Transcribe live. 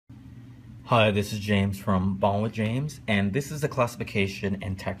Hi, this is James from Bond with James, and this is the Classification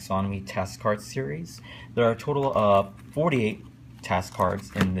and Taxonomy task card series. There are a total of 48 task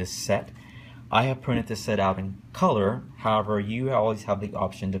cards in this set. I have printed this set out in color. However, you always have the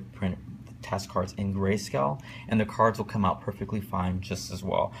option to print the task cards in grayscale, and the cards will come out perfectly fine just as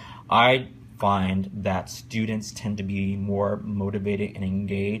well. I find that students tend to be more motivated and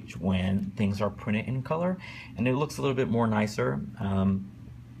engaged when things are printed in color, and it looks a little bit more nicer.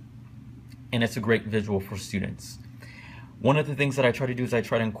 And it's a great visual for students. One of the things that I try to do is I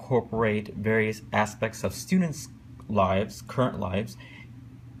try to incorporate various aspects of students' lives, current lives,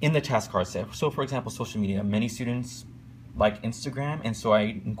 in the task card set. So for example, social media. Many students like Instagram, and so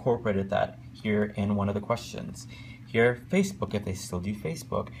I incorporated that here in one of the questions. Here, Facebook, if they still do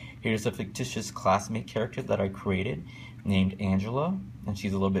Facebook. Here's a fictitious classmate character that I created named Angela, and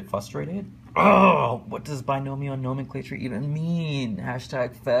she's a little bit frustrated. Oh, what does binomial nomenclature even mean?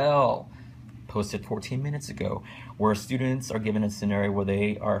 Hashtag fail. Posted 14 minutes ago, where students are given a scenario where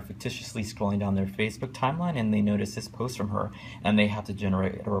they are fictitiously scrolling down their Facebook timeline and they notice this post from her, and they have to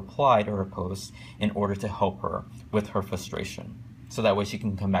generate a reply to her post in order to help her with her frustration, so that way she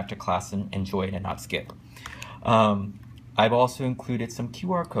can come back to class and enjoy it and not skip. I've also included some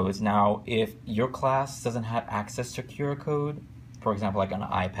QR codes. Now, if your class doesn't have access to QR code, for example, like on an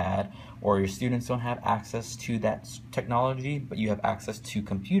iPad, or your students don't have access to that technology, but you have access to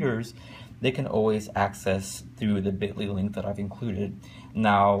computers, they can always access through the bit.ly link that I've included.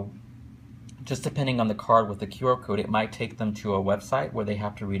 Now, just depending on the card with the QR code, it might take them to a website where they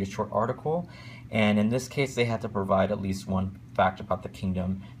have to read a short article, and in this case, they had to provide at least one fact about the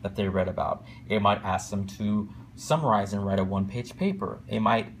kingdom that they read about. It might ask them to summarize and write a one-page paper. It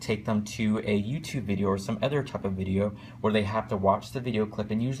might take them to a YouTube video or some other type of video where they have to watch the video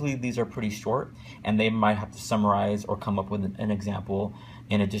clip, and usually these are pretty short, and they might have to summarize or come up with an example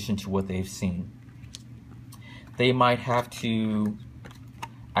in addition to what they've seen. They might have to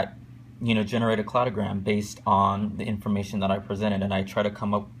generate a cladogram based on the information that I presented, and I try to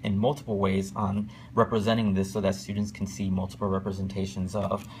come up in multiple ways on representing this so that students can see multiple representations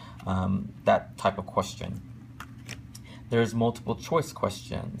of that type of question. There's multiple choice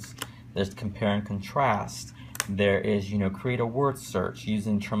questions. There's compare and contrast. There is, create a word search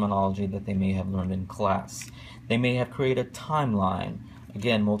using terminology that they may have learned in class. They may have created a timeline.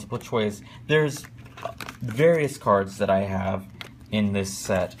 Again, multiple choice. There's various cards that I have in this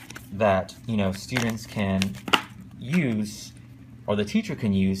set that, students can use, or the teacher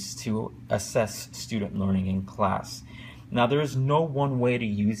can use, to assess student learning in class. Now, there is no one way to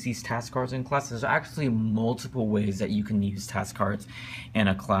use these task cards in class. There's actually multiple ways that you can use task cards in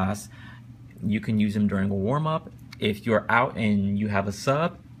a class. You can use them during a warm-up. If you're out and you have a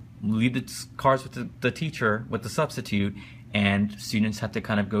sub, leave the cards with the teacher, with the substitute, and students have to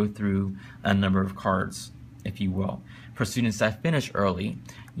kind of go through a number of cards, if you will. For students that finish early,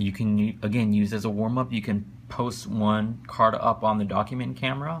 you can, again, use as a warm-up. You can post one card up on the document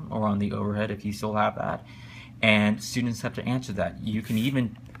camera or on the overhead if you still have that, and students have to answer that. You can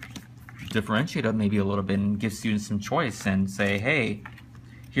even differentiate it maybe a little bit and give students some choice and say, hey,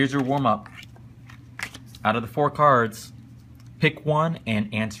 here's your warm-up. Out of the 4 cards, pick one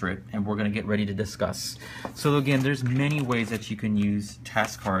and answer it, and we're going to get ready to discuss. So again, there's many ways that you can use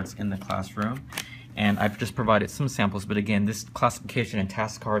task cards in the classroom, and I've just provided some samples, but again, this classification and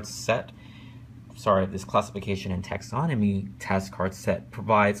task card set, this classification and taxonomy task card set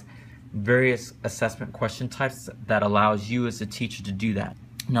provides various assessment question types that allows you as a teacher to do that.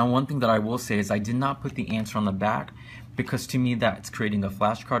 Now, one thing that I will say is I did not put the answer on the back, because to me that's creating a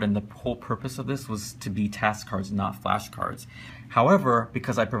flashcard, and the whole purpose of this was to be task cards, not flashcards. However,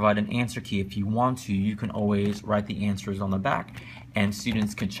 because I provide an answer key, if you want to, you can always write the answers on the back, and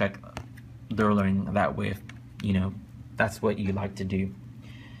students can check their learning that way if that's what you like to do.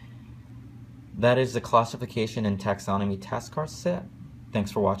 That is the classification and taxonomy task card set.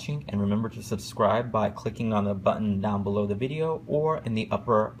 Thanks for watching, and remember to subscribe by clicking on the button down below the video or in the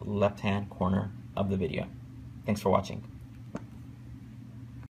upper left-hand corner of the video. Thanks for watching.